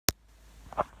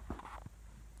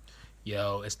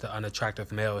Yo, it's the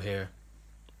unattractive male here,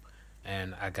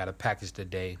 and I got a package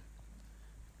today,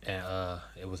 and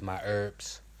it was my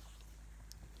herbs.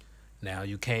 Now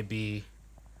you can't be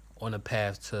on a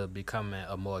path to becoming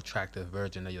a more attractive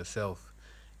version of yourself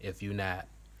if you're not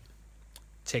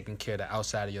taking care of the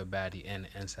outside of your body and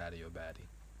the inside of your body.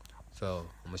 So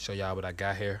I'm gonna show y'all what I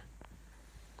got here.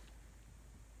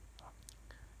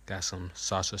 Got some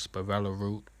sarsaparilla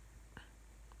root.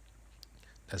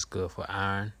 That's good for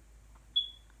iron.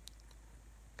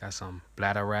 Got some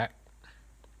bladderwrack,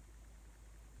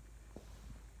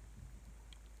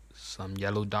 some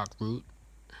yellow dock root,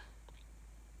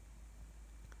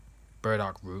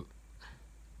 burdock root,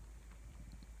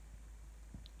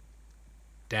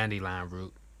 dandelion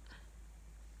root,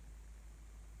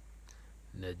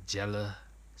 Nigella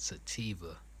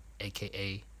sativa,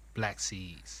 aka black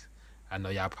seeds. I know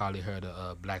y'all probably heard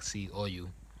of black seed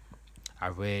oil. I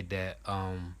read that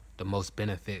the most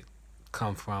benefit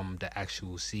come from the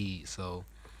actual seed, so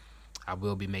I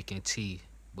will be making tea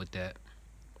with that.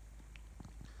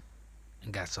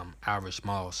 And got some Irish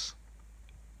moss.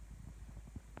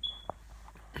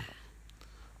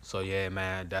 So yeah,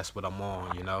 man, that's what I'm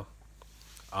on.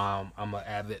 I'm an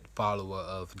avid follower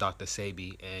of Dr.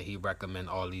 Sebi, and he recommend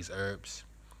all these herbs.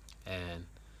 And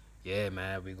yeah,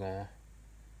 man, we gonna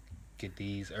get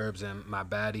these herbs in my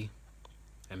body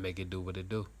and make it do what it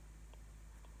do.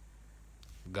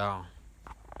 Gone.